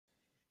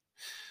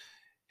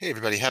Hey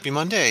everybody, happy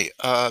Monday.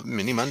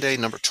 Mini Monday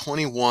number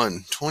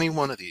 21.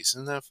 21 of these.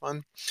 Isn't that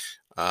fun?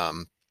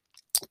 Um,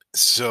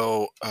 this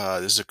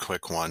is a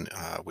quick one.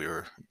 We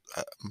were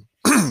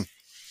uh,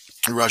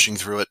 rushing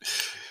through it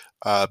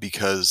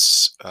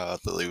because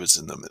Lily was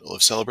in the middle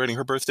of celebrating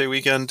her birthday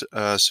weekend.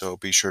 So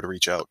be sure to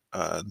reach out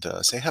and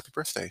say happy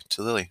birthday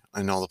to Lily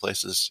in all the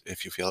places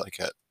if you feel like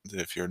it.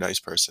 If you're a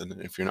nice person,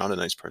 and if you're not a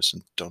nice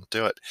person, don't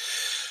do it.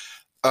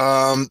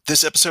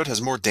 This episode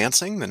has more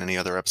dancing than any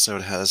other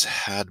episode has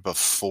had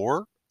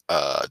before.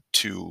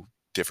 Two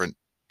different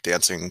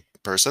dancing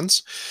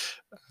persons.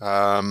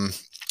 Um,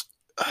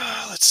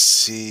 let's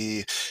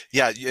see.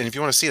 Yeah, and if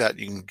you want to see that,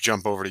 you can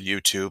jump over to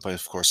YouTube.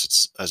 Of course,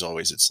 it's as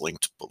always, it's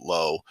linked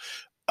below.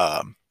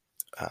 Um,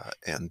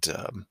 and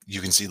you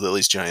can see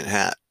Lily's giant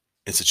hat.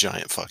 It's a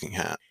giant fucking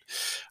hat.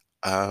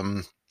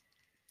 Um,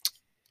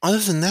 Other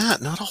than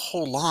that, not a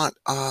whole lot.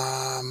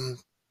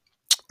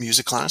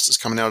 Music class is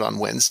coming out on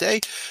Wednesday,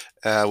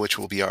 which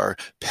will be our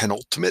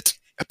penultimate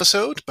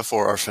episode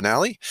before our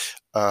finale.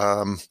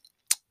 I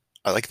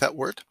like that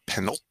word,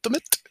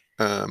 penultimate.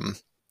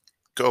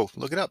 Go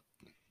look it up.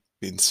 It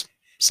means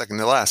second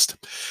to last.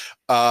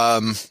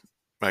 I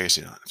guess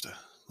you don't have to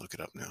look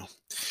it up now.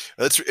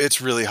 It's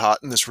really hot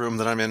in this room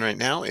that I'm in right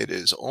now. It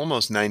is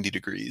almost 90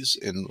 degrees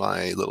in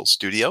my little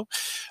studio.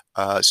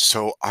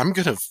 So I'm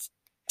gonna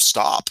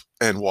stop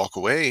and walk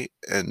away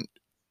and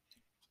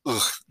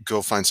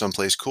go find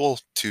someplace cool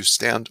to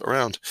stand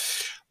around.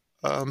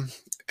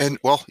 And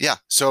well, yeah.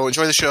 So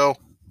enjoy the show.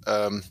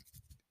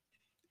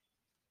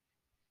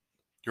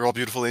 You're all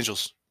beautiful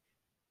angels.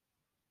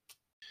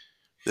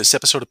 This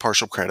episode of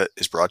Partial Credit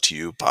is brought to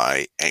you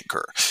by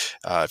Anchor.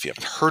 If you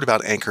haven't heard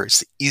about Anchor, it's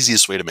the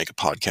easiest way to make a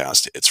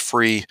podcast. It's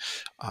free.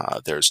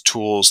 There's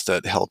tools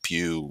that help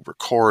you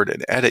record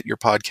and edit your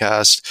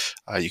podcast.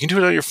 You can do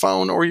it on your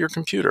phone or your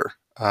computer.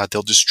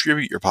 They'll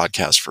distribute your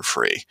podcast for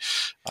free.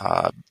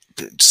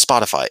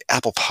 Spotify,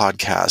 Apple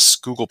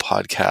Podcasts, Google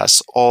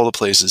Podcasts, all the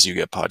places you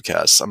get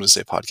podcasts. I'm going to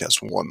say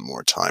podcast one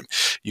more time.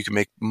 You can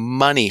make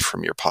money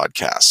from your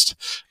podcast.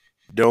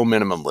 No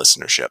minimum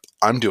listenership.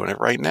 I'm doing it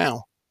right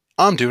now.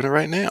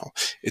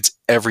 It's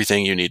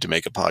everything you need to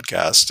make a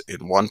podcast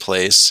in one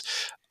place.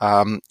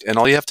 And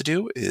all you have to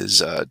do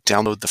is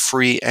download the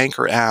free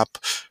Anchor app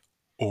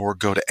or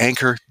go to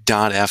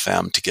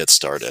anchor.fm to get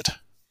started.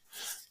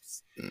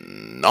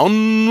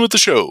 On with the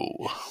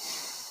show.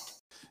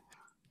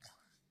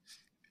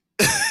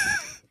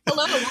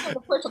 Hello, welcome to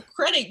Partial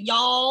Credit,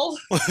 y'all.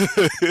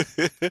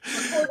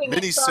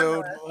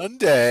 Mini-sode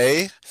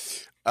Monday.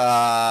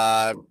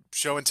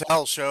 Show and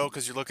tell show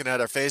because you're looking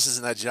at our faces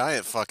in that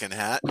giant fucking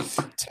hat.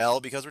 Tell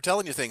because we're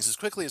telling you things as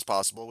quickly as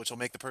possible, which will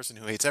make the person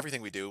who hates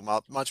everything we do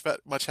much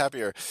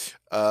happier.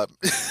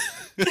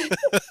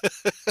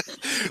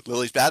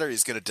 Lily's battery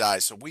is going to die,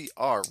 so we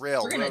are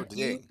railroading. We're going to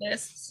do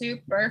this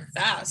super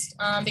fast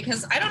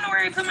because I don't know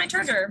where I put my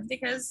charger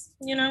because,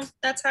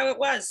 that's how it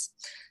was.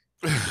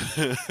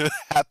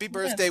 Happy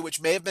birthday,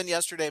 which may have been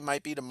yesterday,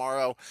 might be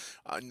tomorrow.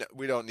 No,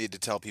 we don't need to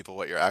tell people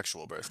what your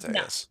actual birthday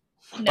is.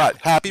 No.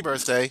 But happy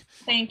birthday.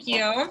 Thank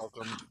you.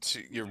 Welcome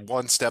to you're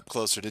one step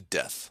closer to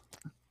death.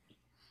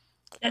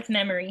 That's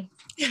memory.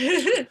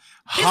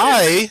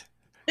 Hi.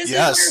 This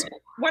is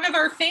one of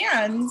our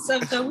fans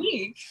of the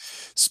week.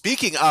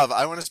 Speaking of,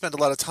 I want to spend a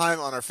lot of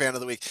time on our fan of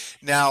the week.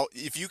 Now,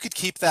 if you could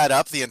keep that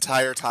up the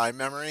entire time,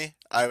 Memory,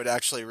 I would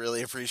actually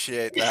really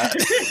appreciate that.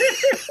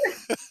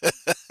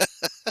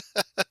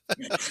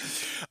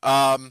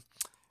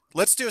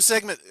 Let's do a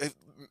segment.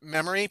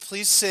 Memory,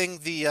 please sing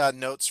the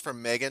Notes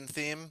from Megan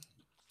theme.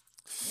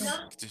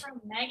 Notes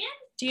from Megan?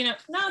 Do you know?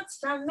 Notes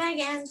from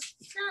Megan.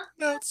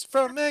 Notes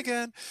from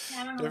Megan.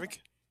 I don't know.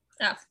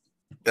 Oh.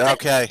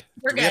 Okay.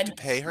 We're good. We have to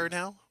pay her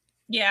now?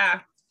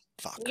 Yeah.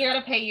 Fuck. We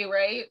gotta pay you,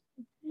 right?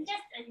 Just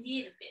a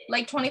little bit.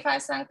 Like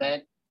 25 cents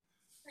good?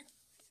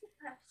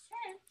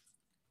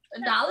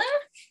 $1?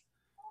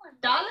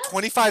 $1?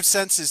 25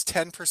 cents is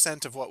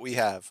 10% of what we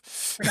have.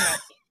 Okay,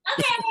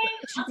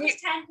 I'll take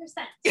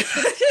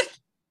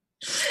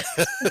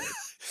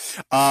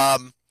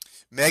 10%.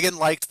 Megan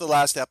liked the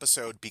last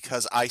episode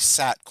because I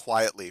sat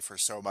quietly for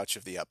so much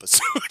of the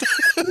episode.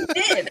 You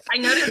did. I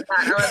noticed that.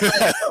 I was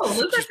like, oh,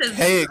 Lucas is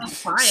paying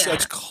so quiet.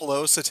 Such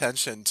close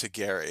attention to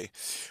Gary.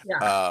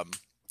 Yeah.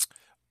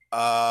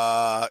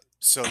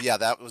 So yeah,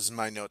 that was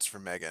my notes for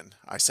Megan.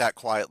 I sat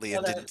quietly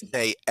and didn't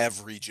say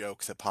every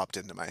joke that popped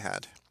into my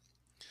head.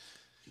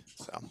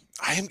 So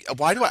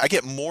why do I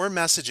get more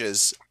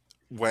messages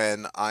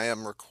when I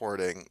am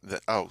recording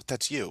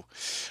that's you.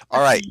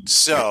 All right.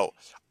 So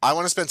I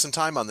want to spend some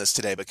time on this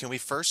today, but can we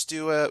first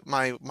do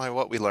my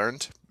what we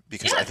learned?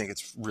 Because I think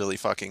it's really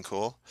fucking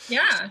cool.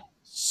 Yeah.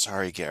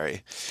 Sorry,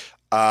 Gary.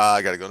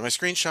 I got to go to my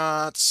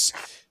screenshots.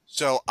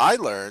 So I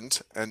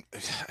learned, and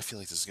I feel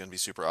like this is going to be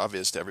super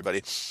obvious to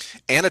everybody,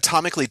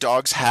 anatomically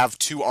dogs have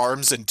 2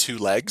 arms and 2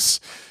 legs.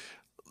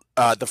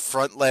 The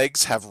front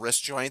legs have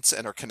wrist joints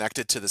and are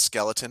connected to the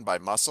skeleton by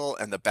muscle,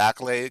 and the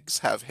back legs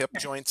have hip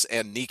joints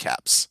and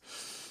kneecaps.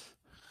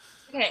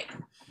 Okay,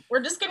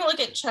 we're just going to look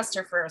at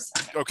Chester for a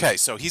second. Okay,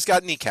 so he's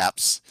got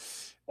kneecaps.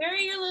 Where are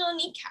your little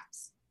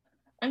kneecaps?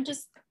 I'm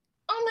just,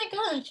 oh my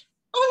God.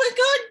 Oh my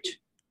God.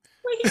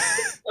 Why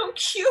he's so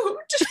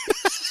cute.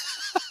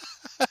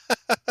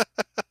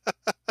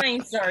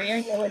 I'm sorry.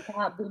 I know it's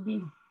hot,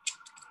 baby.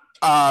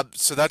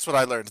 So that's what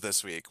I learned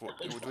this week.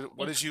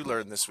 What did you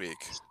learn this week?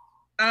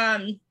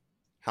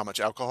 How much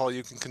alcohol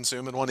you can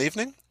consume in one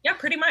evening? Yeah,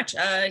 pretty much.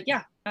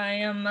 Yeah, I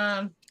am.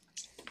 I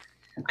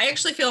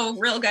actually feel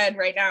real good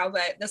right now,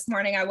 but this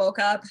morning I woke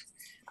up.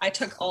 I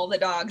took all the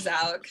dogs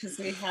out because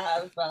we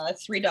have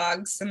 3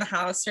 dogs in the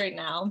house right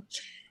now.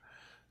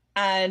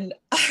 And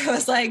I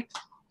was like,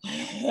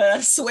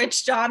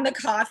 switched on the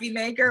coffee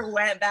maker,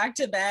 went back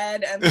to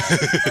bed, and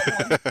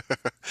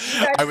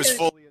I was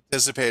fully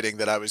anticipating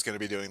that I was going to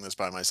be doing this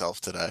by myself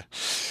today.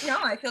 No,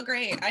 I feel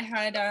great. I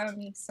had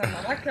some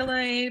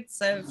electrolytes.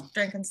 I've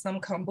drinking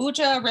some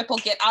kombucha. Ripple,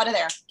 get out of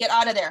there. Get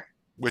out of there.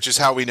 Which is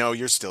how we know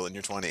you're still in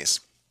your 20s.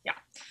 Yeah.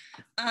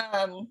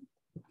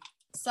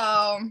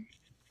 So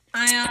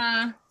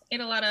I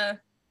ate a lot of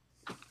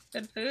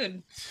good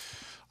food.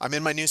 I'm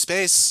in my new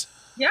space.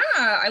 Yeah,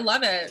 I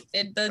love it.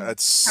 The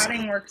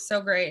padding works so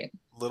great.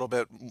 A little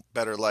bit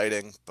better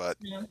lighting, but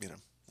Yeah. we'll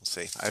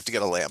see. I have to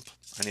get a lamp.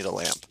 I need a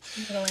lamp.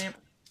 You get a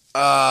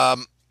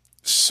lamp.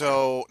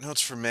 So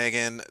notes for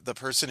Megan. The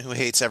person who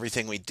hates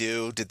everything we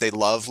do. Did they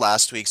love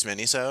last week's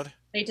minisode?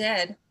 They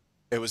did.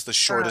 It was the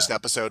shortest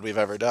episode we've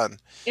ever done.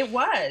 It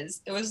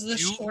was. It was the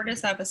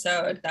shortest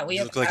episode that we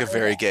have. You look like a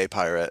very gay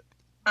pirate.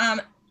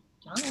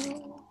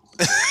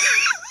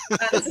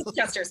 This is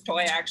Chester's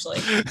toy, actually.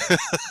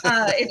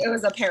 It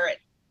was a parrot,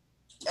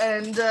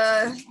 and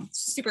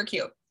super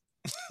cute.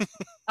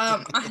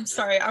 I'm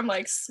sorry, I'm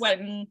like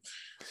sweating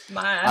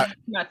my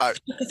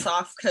tickets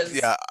off because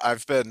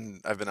I've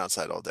been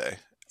outside all day.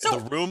 So,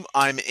 the room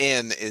I'm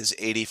in is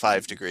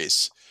 85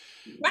 degrees.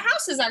 My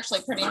house is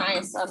actually pretty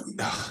nice. I'm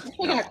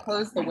actually gonna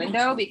close the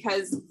window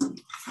because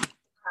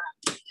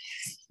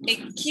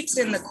it keeps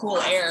in the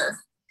cool air.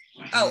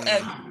 Oh,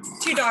 and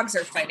 2 dogs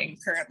are fighting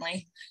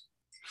currently.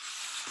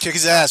 Kick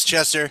his ass,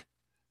 Chester.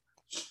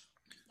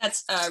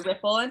 That's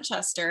Ripple and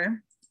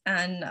Chester,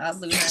 and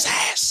Luna. Kick his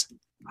ass.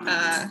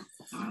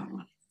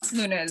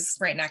 Luna is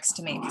right next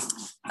to me.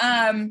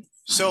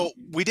 So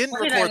we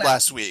didn't record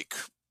last week.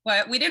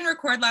 What? We didn't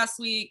record last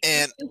week.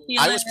 And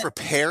I was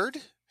prepared.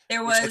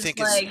 There was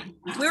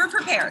we were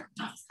prepared.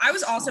 I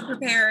was also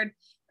prepared.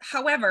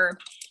 However,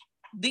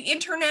 the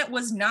internet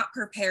was not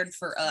prepared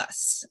for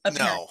us.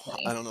 Apparently. No,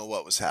 I don't know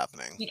what was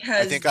happening.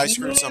 Because I think I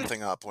screwed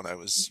something up when I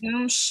was.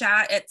 Zoom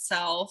shat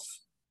itself.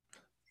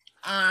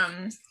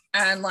 And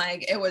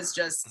like it was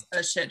just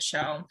a shit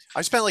show.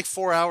 I spent like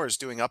 4 hours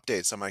doing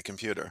updates on my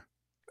computer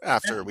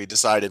after we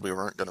decided we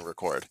weren't going to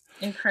record.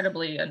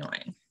 Incredibly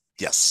annoying.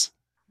 Yes.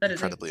 That is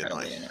incredibly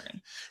annoying.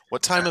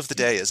 What time of the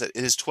day is it?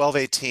 It is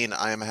 12:18.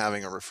 I am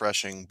having a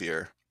refreshing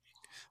beer.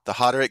 The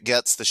hotter it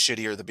gets, the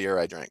shittier the beer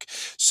I drink.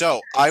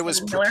 So I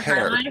was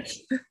prepared.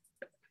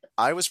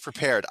 I was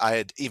prepared. I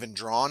had even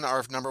drawn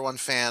our #1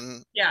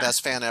 fan,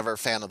 best fan ever,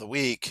 fan of the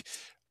week,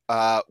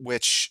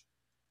 which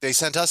they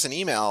sent us an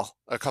email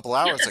a couple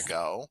hours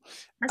ago.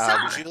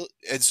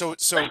 And so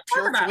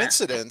pure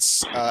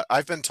coincidence.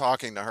 I've been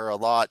talking to her a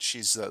lot.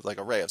 She's like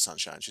a ray of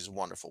sunshine. She's a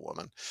wonderful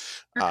woman.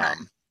 Okay.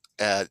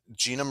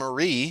 Gina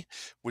Marie,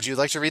 would you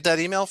like to read that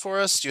email for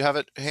us? Do you have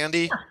it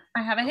handy? Yeah,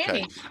 I have it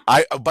handy.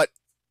 But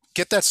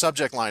get that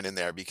subject line in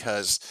there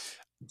because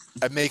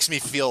it makes me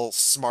feel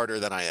smarter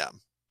than I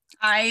am.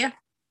 I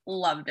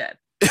loved it.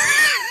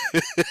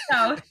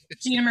 So,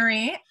 Gina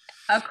Marie,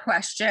 a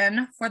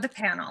question for the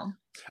panel.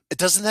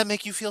 Doesn't that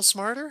make you feel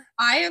smarter?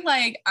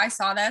 I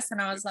saw this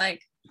and I was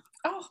like,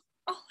 oh,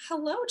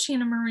 hello,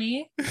 Gina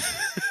Marie.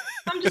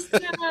 I'm just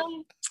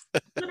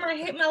gonna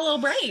hit my little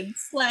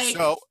braids. Like,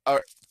 so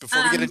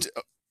before we get into,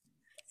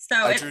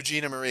 I drew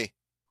Gina Marie.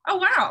 Oh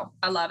wow,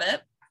 I love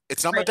it.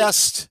 It's not my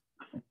best.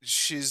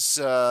 She's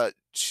a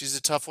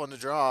tough one to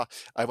draw.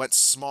 I went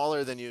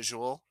smaller than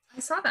usual. I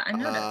saw that. I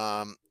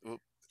know.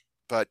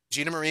 But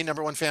Gina Marie,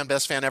 #1 fan,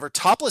 best fan ever,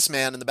 topless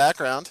man in the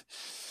background.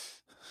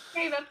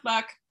 Hey, that's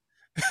Buck.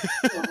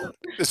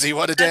 Does he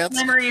want to dance?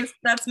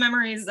 That's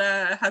Memory's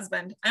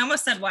husband. I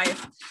almost said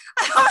wife.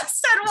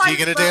 Is he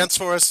gonna dance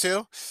for us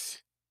too?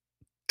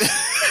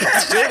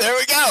 There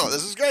we go.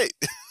 This is great.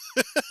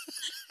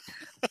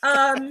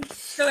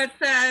 So it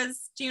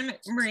says, Gina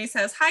Marie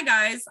says, hi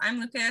guys, I'm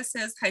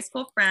Lucas's high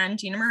school friend,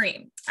 Gina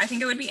Marie. I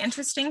think it would be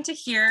interesting to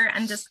hear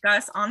and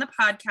discuss on the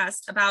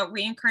podcast about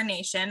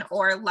reincarnation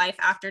or life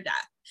after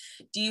death.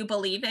 Do you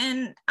believe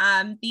in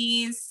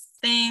these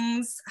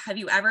things? Have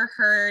you ever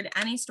heard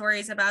any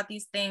stories about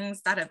these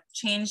things that have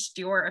changed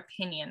your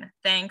opinion?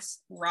 Thanks,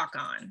 rock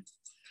on.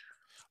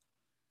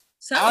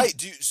 So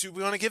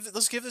we want to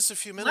let's give this a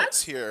few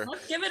minutes here.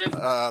 Let's give it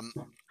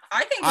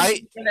I think we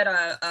should give it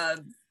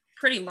a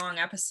pretty long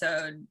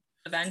episode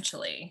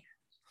eventually.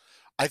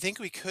 I think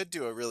we could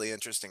do a really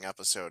interesting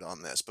episode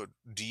on this, but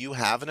do you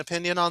have an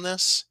opinion on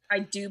this? I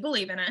do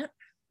believe in it.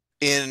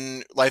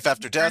 In life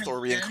after death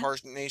or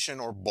reincarnation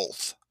or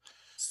both?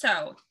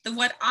 So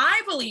what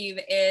I believe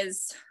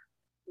is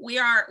we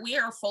are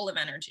full of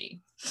energy,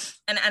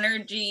 and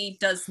energy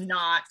does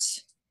not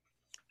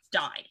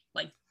die.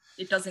 Like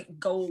it doesn't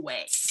go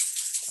away.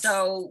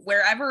 So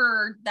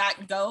wherever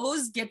that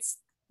goes gets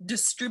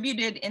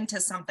distributed into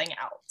something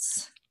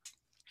else.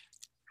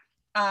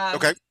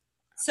 Okay.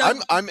 So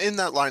I'm in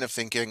that line of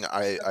thinking.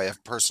 I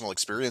have personal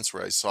experience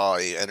where I saw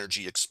a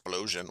energy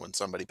explosion when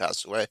somebody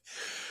passed away.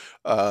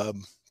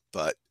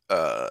 But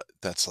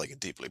that's like a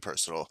deeply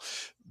personal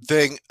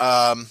thing.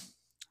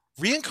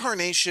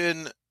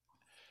 Reincarnation,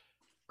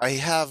 I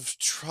have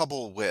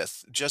trouble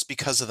with just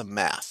because of the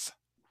math.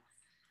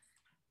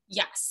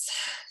 yes.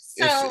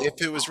 If So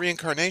if it was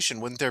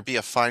reincarnation, wouldn't there be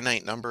a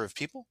finite number of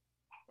people?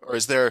 Or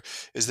is there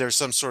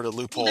some sort of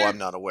loophole there- I'm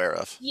not aware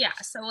of? yeah,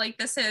 so like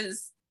this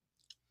is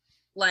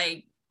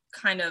like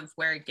kind of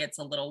where it gets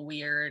a little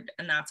weird,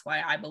 and that's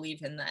why I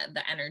believe in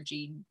the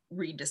energy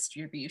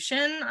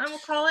redistribution, I will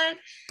call it.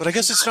 But I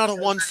guess it's not a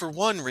so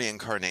one-for-one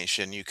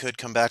reincarnation. You could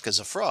come back as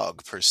a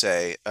frog, per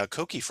se, a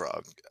Koki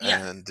frog.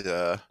 Yeah. And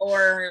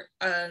Or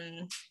a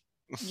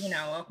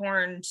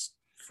horned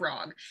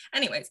frog.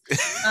 Anyways,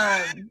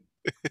 I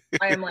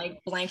am like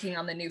blanking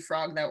on the new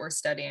frog that we're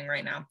studying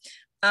right now.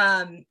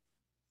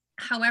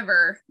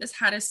 However, this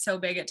hat is so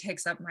big it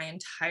takes up my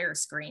entire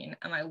screen,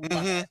 and I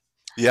love it.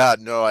 yeah,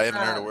 no, I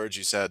haven't heard a word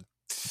you said.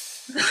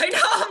 I know.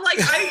 I'm like,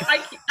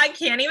 I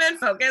can't even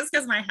focus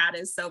because my hat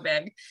is so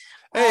big.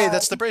 Hey,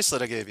 that's the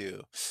bracelet I gave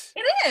you.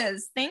 It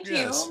is. Thank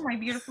Yes. you. My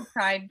beautiful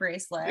pride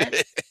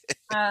bracelet.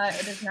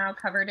 It is now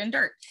covered in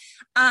dirt.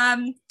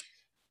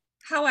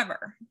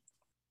 However,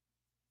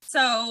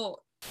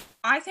 so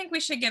I think we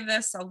should give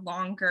this a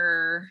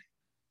longer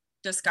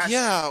discussion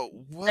Yeah,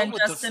 what than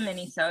would just the a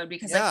mini-sode,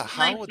 because yeah, I feel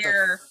how like would the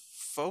they're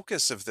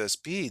focus of this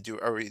be?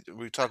 Are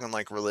we talking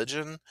like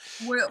religion?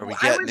 We're, Are we I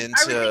getting would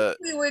into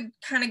think we would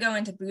kind of go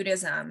into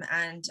Buddhism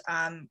and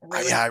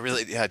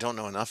really, I don't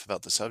know enough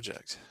about the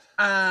subject.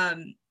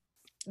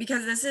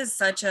 because this is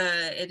such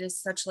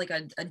like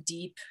a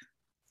deep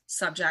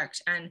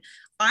subject, and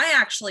I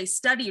actually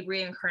studied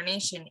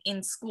reincarnation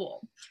in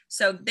school,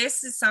 so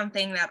this is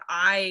something that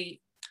I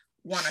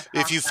want to talk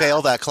If you about.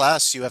 fail that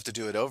class, you have to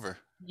do it over.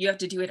 You have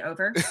to do it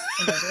over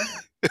and over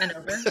and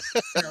over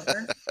and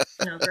over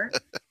and over.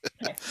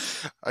 Okay.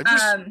 I'm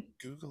just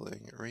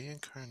Googling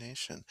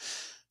reincarnation.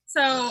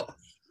 So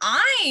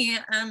I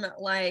am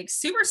like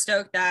super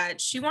stoked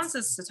that she wants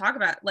us to talk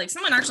about, like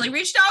someone actually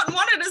reached out and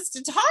wanted us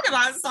to talk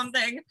about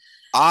something.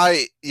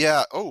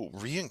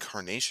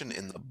 Reincarnation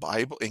in the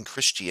Bible, in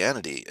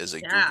Christianity, is a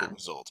Yeah. Google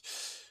result.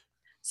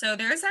 So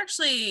there's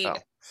actually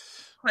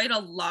quite a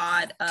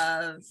lot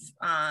of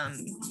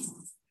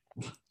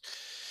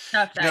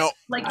stuff that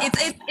like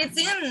it's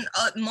in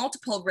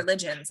multiple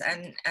religions,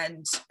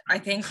 and I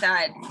think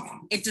that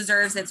it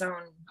deserves its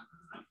own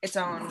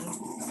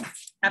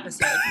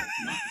episode.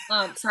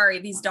 Sorry,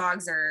 these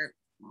dogs are.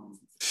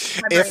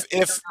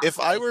 If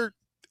I were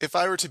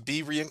to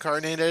be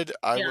reincarnated,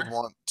 I would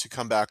want to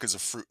come back as a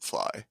fruit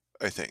fly,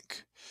 I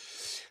think,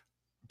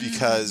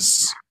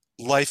 because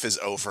life is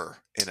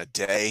over in a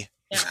day.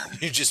 Yeah.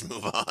 You just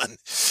move on.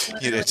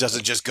 It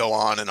doesn't just go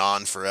on and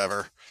on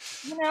forever.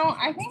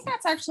 I think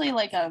that's actually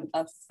like a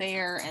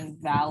fair and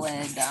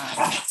valid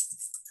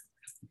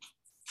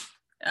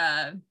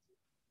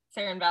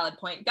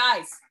point,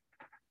 guys.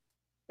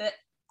 That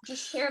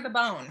just share the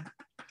bone.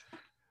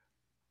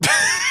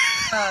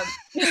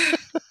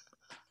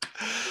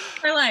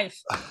 For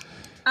life.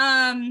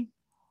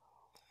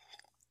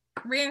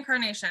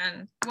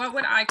 Reincarnation. What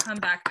would I come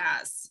back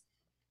as?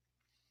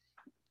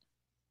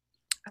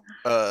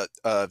 A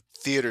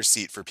theater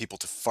seat for people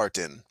to fart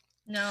in.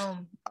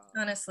 No,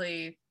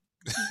 honestly,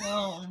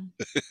 no.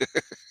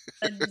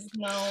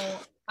 No.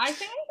 I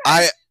think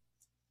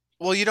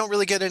well, you don't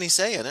really get any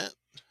say in it.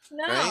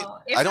 No, right?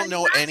 I don't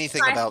know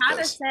anything about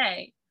this.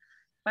 If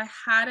I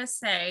had to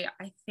say,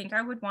 I think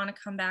I would want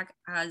to come back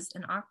as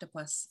an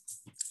octopus.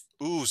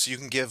 Ooh, so you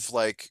can give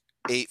like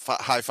 8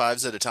 high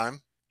fives at a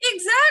time?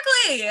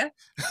 Exactly.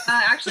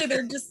 Actually,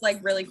 they're just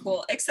like really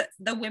cool. Except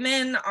the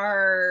women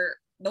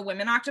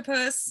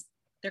octopus.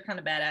 They're kind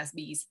of badass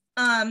bees.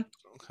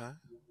 Okay.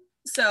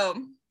 So,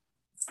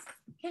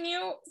 can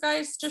you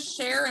guys just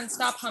share and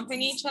stop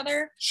humping each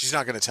other? She's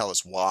not going to tell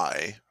us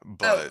why,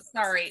 but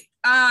sorry.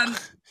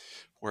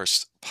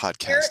 Worst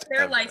podcast.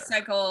 Their life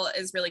cycle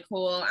is really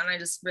cool, and I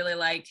just really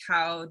like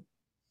how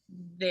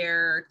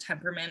their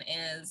temperament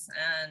is,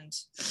 and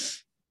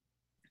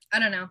I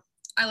don't know.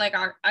 I like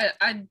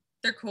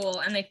they're cool,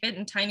 and they fit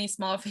in tiny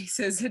small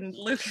faces. And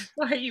Luke,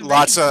 why are you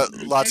lots of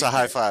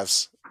high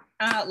fives?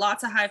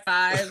 Lots of high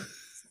fives.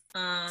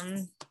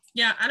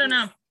 Yeah, I don't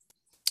know.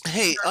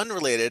 Hey,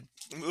 unrelated.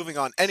 Moving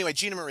on. Anyway,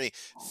 Gina Marie,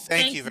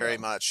 thank you very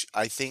much.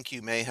 I think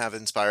you may have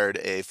inspired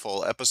a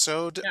full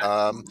episode.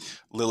 Yeah.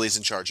 Lily's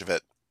in charge of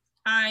it.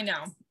 I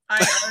know.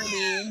 I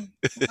already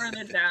wrote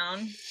it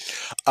down.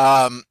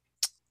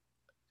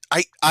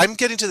 I'm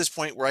getting to this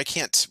point where I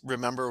can't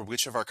remember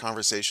which of our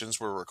conversations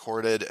were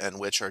recorded and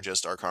which are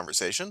just our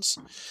conversations.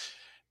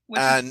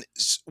 And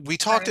we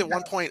talked at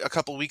one point a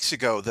couple weeks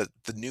ago that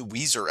the new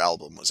Weezer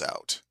album was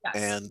out. Yes.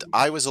 And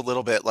I was a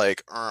little bit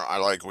like, I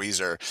like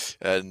Weezer,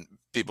 and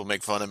people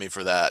make fun of me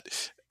for that.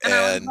 And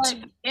I And was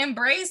like,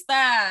 embrace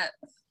that.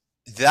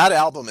 that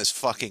album is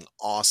fucking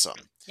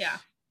awesome. Yeah.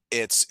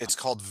 It's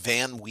called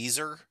Van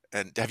Weezer.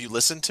 And have you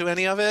listened to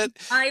any of it?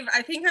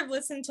 I think I've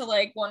listened to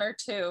like one or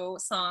two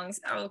songs.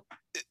 Oh,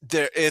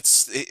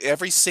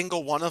 Every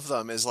single one of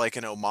them is like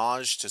an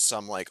homage to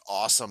some like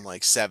awesome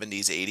like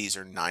 70s, 80s,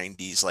 or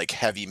 90s like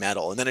heavy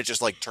metal, and then it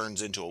just like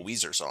turns into a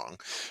Weezer song.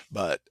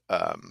 But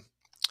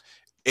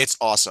it's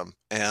awesome,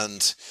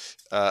 and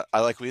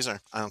I like Weezer.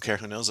 I don't care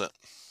who knows it.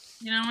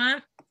 you know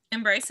what?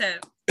 Embrace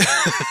it.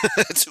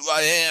 It's who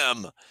I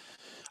am.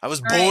 I was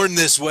All right. born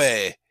this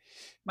way.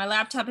 My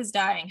laptop is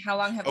dying. How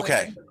long have we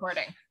Okay. been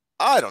recording?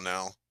 I don't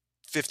know.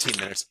 15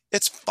 minutes.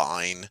 It's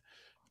fine.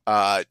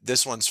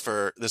 This one's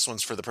for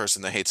the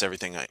person that hates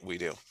everything we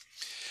do.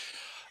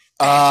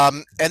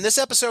 And this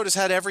episode has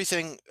had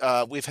everything.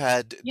 We've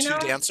had two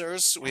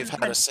dancers. We've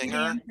had a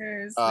singer.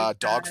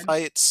 Dog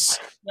fights.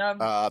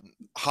 Yep.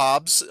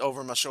 Hobbs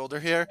over my shoulder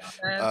here.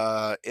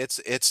 Yeah. It's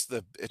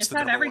the It's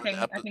number had everything.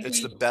 one I think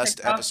it's we the best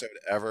picked up- episode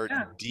ever.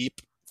 Yeah.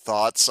 Deep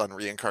thoughts on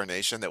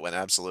reincarnation that went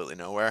absolutely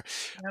nowhere.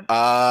 Yep.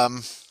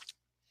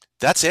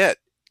 That's it.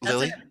 That's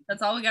Lily, it.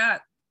 That's all we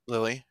got.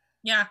 Lily,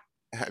 Yeah.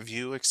 have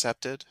you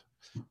accepted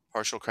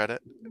partial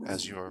credit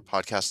as your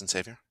podcast and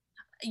savior?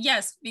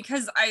 Yes,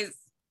 because I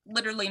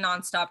literally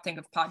nonstop think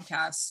of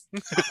podcasts.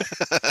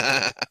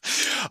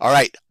 All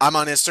right, I'm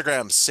on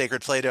Instagram,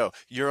 Sacred Play-Doh.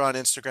 You're on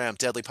Instagram,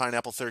 Deadly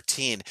Pineapple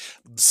 13.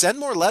 Send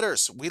more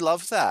letters. We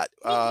love that.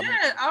 We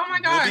did. Oh my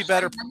we'll gosh. be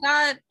better- I did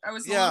that. I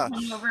was Yeah. a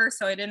little hungover,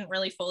 so I didn't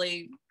really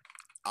fully.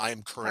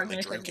 I'm currently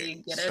Cognitively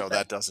drinking, get it, so but-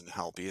 that doesn't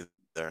help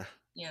either.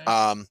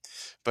 Yeah.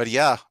 But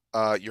yeah,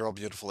 you're all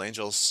beautiful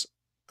angels.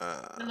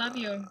 I love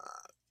you.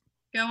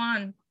 Go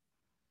on.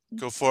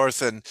 Go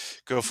forth and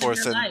Live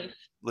your life.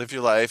 live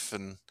your life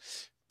and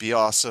be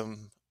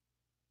awesome.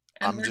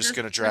 And I'm we're just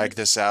gonna we're drag just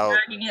this out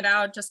dragging it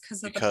out just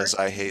because of because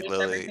the I person who hate hates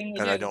Lily everything we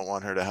and I do. don't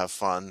want her to have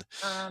fun.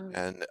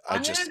 And I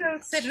I'm just gonna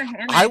go sit in a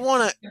hammock.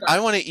 I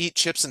wanna eat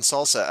chips and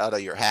salsa out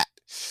of your hat.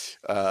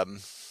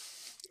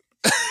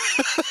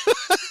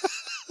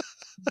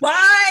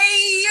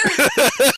 Bye.